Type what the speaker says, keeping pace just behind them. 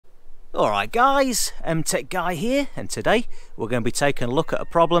Alright guys, Tech Guy here, and today we're going to be taking a look at a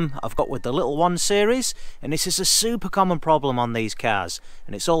problem I've got with the Little One series, and this is a super common problem on these cars,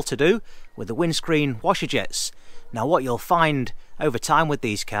 and it's all to do with the windscreen washer jets. Now what you'll find over time with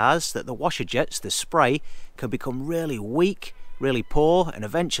these cars, that the washer jets, the spray, can become really weak, really poor, and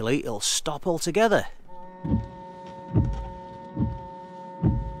eventually it'll stop altogether.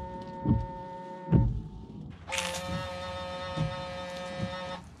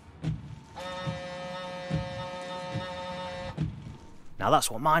 Now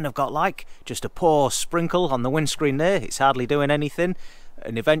that's what mine have got like, just a poor sprinkle on the windscreen there, it's hardly doing anything,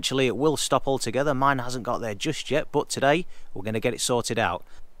 and eventually it will stop altogether. Mine hasn't got there just yet, but today we're going to get it sorted out.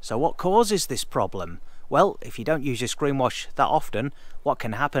 So what causes this problem? Well, if you don't use your screen wash that often, what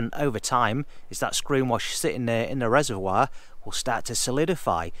can happen over time is that screen wash sitting there in the reservoir will start to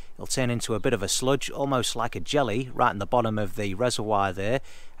solidify. It'll turn into a bit of a sludge, almost like a jelly, right in the bottom of the reservoir there,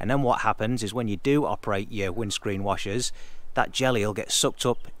 and then what happens is when you do operate your windscreen washers, that jelly will get sucked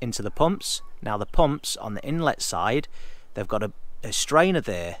up into the pumps. Now the pumps on the inlet side, they've got a strainer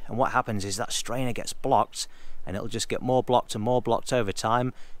there, and what happens is that strainer gets blocked, and it'll just get more blocked and more blocked over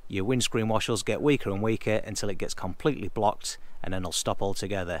time. Your windscreen washers get weaker and weaker until it gets completely blocked, and then it'll stop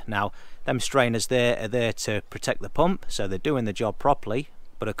altogether. Now them strainers there are there to protect the pump, so they're doing the job properly,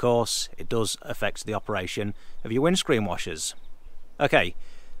 but of course it does affect the operation of your windscreen washers. Okay,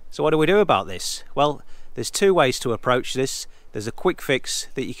 so what do we do about this? Well, there's two ways to approach this. There's a quick fix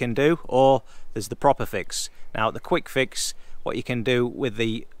that you can do, or there's the proper fix. Now the quick fix, what you can do with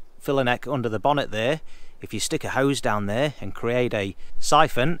the filler neck under the bonnet there, if you stick a hose down there and create a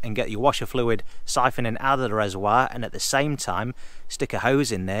siphon and get your washer fluid siphoning out of the reservoir, and at the same time stick a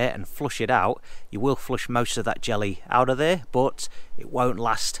hose in there and flush it out, you will flush most of that jelly out of there, but it won't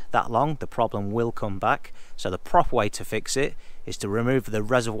last that long. The problem will come back. So the proper way to fix it is to remove the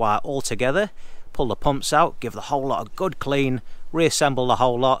reservoir altogether, pull the pumps out, give the whole lot a good clean, reassemble the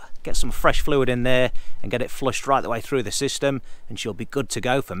whole lot, get some fresh fluid in there and get it flushed right the way through the system, and she'll be good to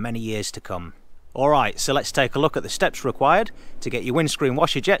go for many years to come. Alright, so let's take a look at the steps required to get your windscreen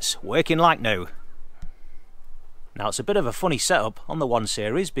washer jets working like new. Now it's a bit of a funny setup on the 1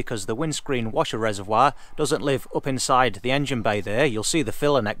 Series because the windscreen washer reservoir doesn't live up inside the engine bay there. You'll see the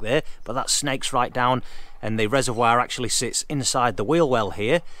filler neck there, but that snakes right down, and the reservoir actually sits inside the wheel well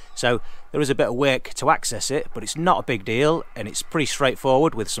here. So there is a bit of work to access it, but it's not a big deal, and it's pretty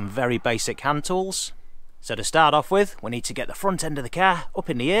straightforward with some very basic hand tools. So to start off with, we need to get the front end of the car up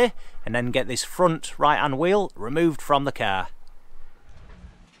in the air, and then get this front right hand wheel removed from the car.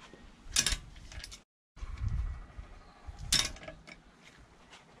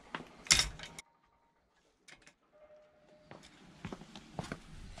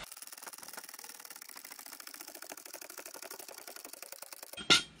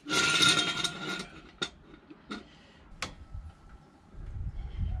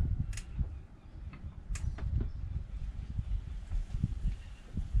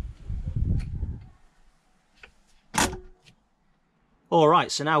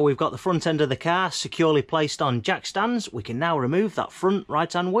 Alright, so now we've got the front end of the car securely placed on jack stands, we can now remove that front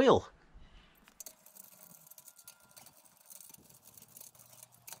right hand wheel.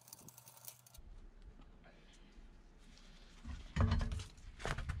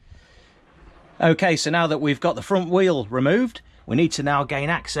 Okay, so now that we've got the front wheel removed, we need to now gain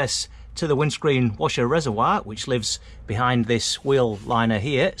access to the windscreen washer reservoir, which lives behind this wheel liner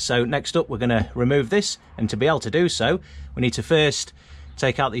here. So next up we're going to remove this, and to be able to do so we need to first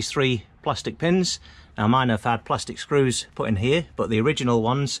take out these 3 plastic pins. Now mine have had plastic screws put in here, but the original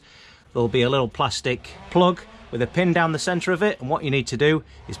ones, there'll be a little plastic plug with a pin down the center of it, and what you need to do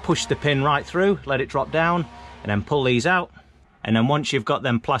is push the pin right through, let it drop down, and then pull these out. And then once you've got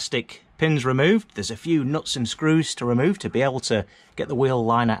them plastic pins removed, there's a few nuts and screws to remove to be able to get the wheel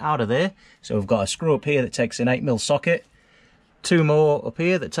liner out of there. So we've got a screw up here that takes an 8mm socket, 2 more up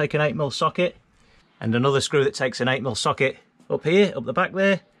here that take an 8mm socket, and another screw that takes an 8mm socket up here, up the back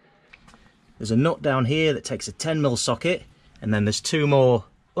there. There's a nut down here that takes a 10mm socket, and then there's 2 more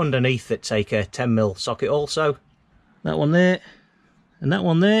underneath that take a 10mm socket also. That one there, and that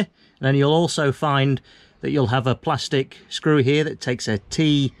one there. And then you'll also find that you'll have a plastic screw here that takes a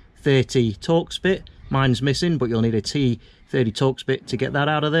T30 Torx bit. Mine's missing, but you'll need a T30 Torx bit to get that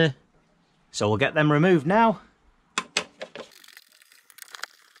out of there. So we'll get them removed now.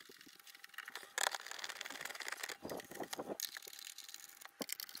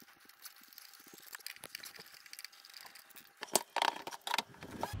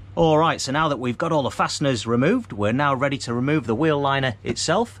 Alright, so now that we've got all the fasteners removed, we're now ready to remove the wheel liner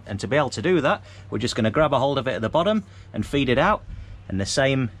itself, and to be able to do that, we're just going to grab a hold of it at the bottom and feed it out, and the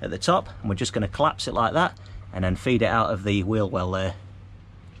same at the top, and we're just going to collapse it like that and then feed it out of the wheel well there.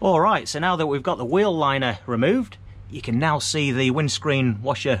 Alright, so now that we've got the wheel liner removed, you can now see the windscreen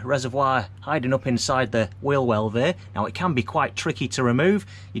washer reservoir hiding up inside the wheel well there. Now it can be quite tricky to remove.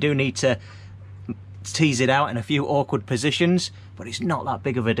 You do need to tease it out in a few awkward positions, but it's not that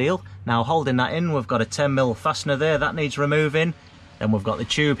big of a deal. Now holding that in, we've got a 10mm fastener there that needs removing. Then we've got the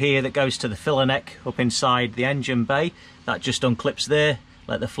tube here that goes to the filler neck up inside the engine bay. That just unclips there,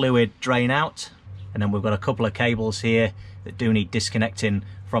 let the fluid drain out. And then we've got a couple of cables here that do need disconnecting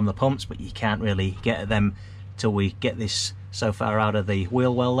from the pumps, but you can't really get at them till we get this so far out of the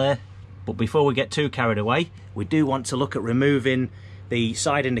wheel well there. But before we get too carried away, we do want to look at removing the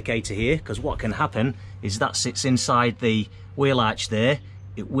side indicator here, because what can happen is that sits inside the wheel arch there.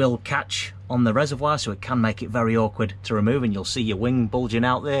 It will catch on the reservoir, so it can make it very awkward to remove, and you'll see your wing bulging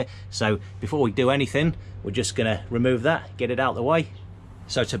out there. So before we do anything, we're just going to remove that, get it out of the way.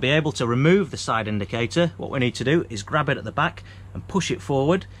 So to be able to remove the side indicator, what we need to do is grab it at the back and push it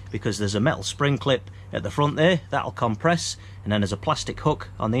forward, because there's a metal spring clip at the front there that'll compress, and then there's a plastic hook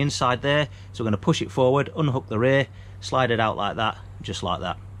on the inside there. So we're going to push it forward, unhook the rear, slide it out like that, just like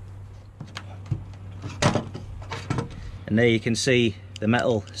that. And there you can see the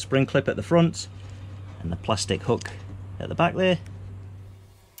metal spring clip at the front and the plastic hook at the back there.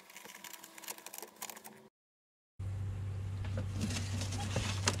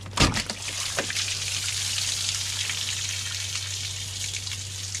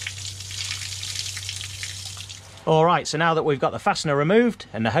 Alright, so now that we've got the fastener removed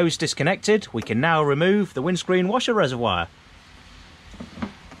and the hose disconnected, we can now remove the windscreen washer reservoir.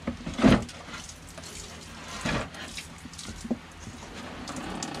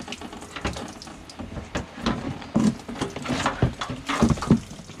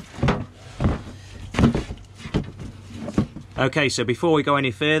 Okay, so before we go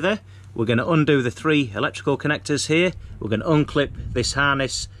any further, we're going to undo the 3 electrical connectors here. We're going to unclip this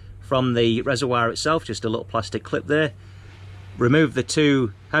harness from the reservoir itself, just a little plastic clip there. Remove the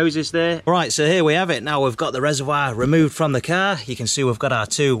 2 hoses there. Right, so here we have it. Now we've got the reservoir removed from the car. You can see we've got our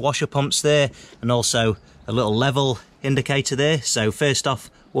 2 washer pumps there, and also a little level indicator there. So first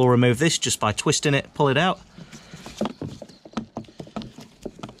off, we'll remove this just by twisting it, pull it out.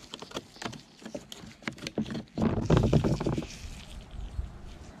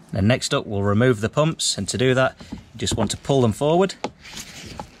 And next up, we'll remove the pumps, and to do that, you just want to pull them forward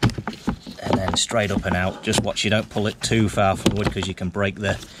and then straight up and out. Just watch you don't pull it too far forward, because you can break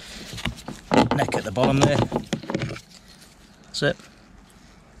the neck at the bottom there. That's it.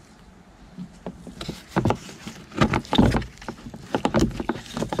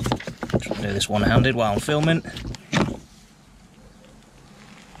 Try to do this one-handed while I'm filming.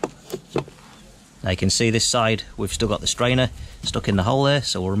 Now you can see this side, we've still got the strainer stuck in the hole there,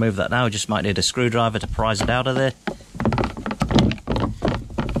 so we'll remove that now. Just might need a screwdriver to prise it out of there.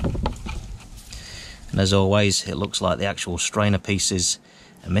 And as always, it looks like the actual strainer pieces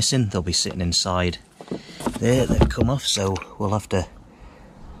are missing. They'll be sitting inside there. They've come off, so we'll have to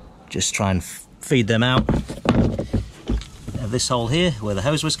just try and feed them out of this hole here where the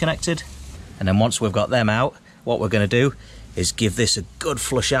hose was connected. And then once we've got them out, what we're going to do is give this a good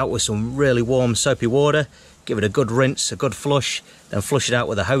flush out with some really warm soapy water. Give it a good rinse, a good flush, then flush it out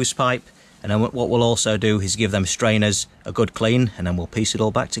with a hose pipe. And then what we'll also do is give them strainers a good clean, and then we'll piece it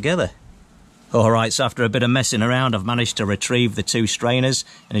all back together. Alright, so after a bit of messing around, I've managed to retrieve the 2 strainers,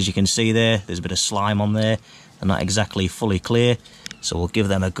 and as you can see there's a bit of slime on there. They're not exactly fully clear, so we'll give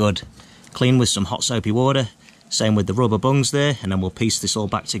them a good clean with some hot soapy water. Same with the rubber bungs there, and then we'll piece this all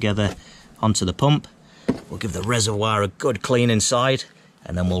back together onto the pump. We'll give the reservoir a good clean inside,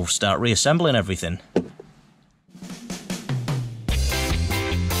 and then we'll start reassembling everything.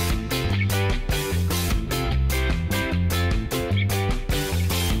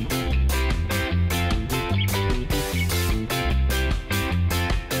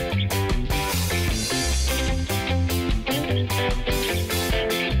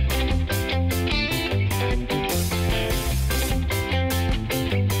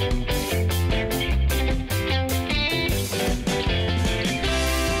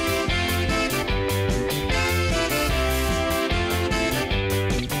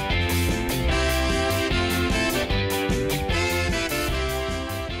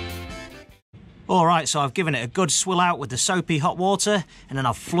 Alright, so I've given it a good swill out with the soapy hot water, and then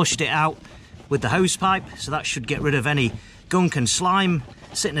I've flushed it out with the hose pipe, so that should get rid of any gunk and slime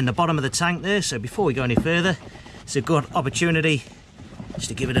sitting in the bottom of the tank there. So before we go any further, it's a good opportunity just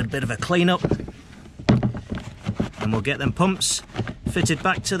to give it a bit of a clean up, and we'll get them pumps fitted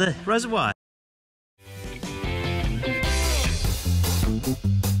back to the reservoir.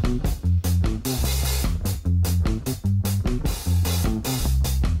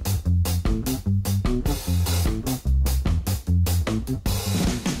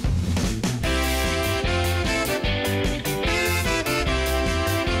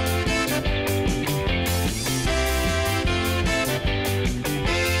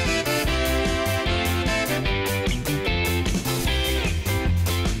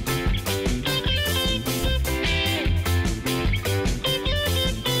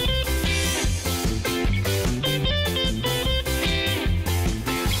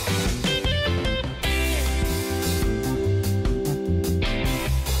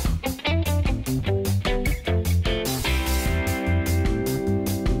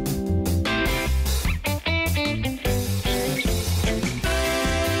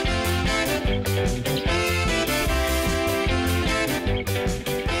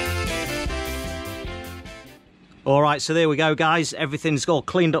 Alright, so there we go guys, everything's all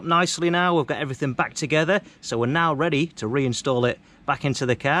cleaned up nicely now, we've got everything back together, so we're now ready to reinstall it back into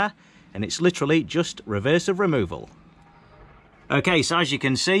the car, and it's literally just reverse of removal. Okay, so as you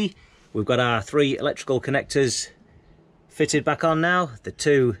can see, we've got our 3 electrical connectors fitted back on now, the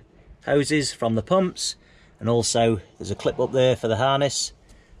 2 hoses from the pumps, and also there's a clip up there for the harness,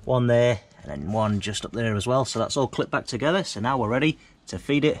 one there, and then one just up there as well, so that's all clipped back together, so now we're ready to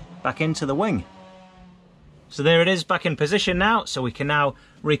feed it back into the wing. So there it is back in position now, so we can now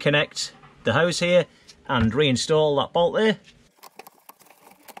reconnect the hose here and reinstall that bolt there.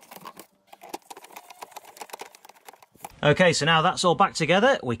 Okay, so now that's all back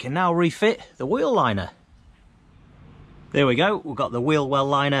together, we can now refit the wheel liner. There we go, we've got the wheel well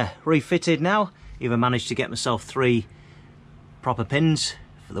liner refitted now. Even managed to get myself 3 proper pins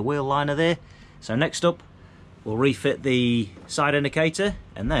for the wheel liner there. So next up, we'll refit the side indicator,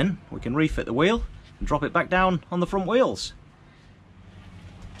 and then we can refit the wheel and drop it back down on the front wheels.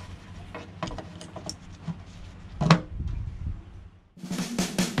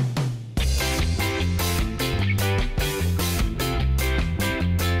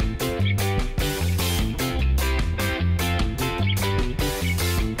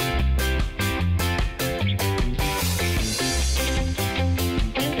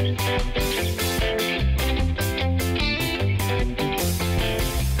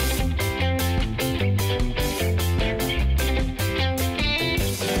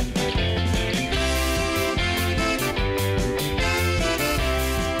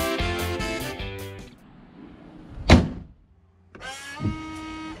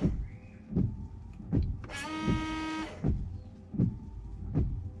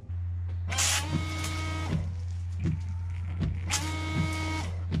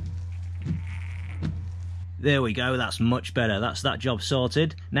 There we go, that's much better, that's that job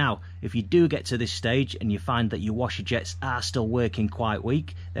sorted. Now, if you do get to this stage and you find that your washer jets are still working quite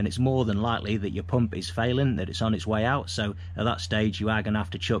weak, then it's more than likely that your pump is failing, that it's on its way out, so at that stage you are going to have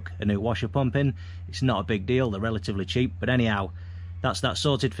to chuck a new washer pump in. It's not a big deal, they're relatively cheap, but anyhow, that's that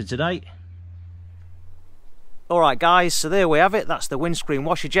sorted for today. Alright guys, so there we have it, that's the windscreen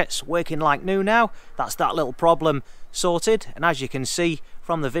washer jets working like new now. That's that little problem sorted, and as you can see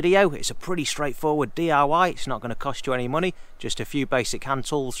from the video, it's a pretty straightforward DIY. It's not going to cost you any money, just a few basic hand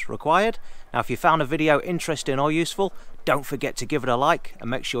tools required. Now if you found a video interesting or useful, don't forget to give it a like, and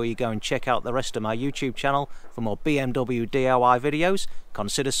make sure you go and check out the rest of my YouTube channel for more BMW DIY videos.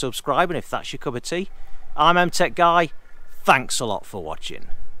 Consider subscribing if that's your cup of tea. I'm MTech Guy, thanks a lot for watching.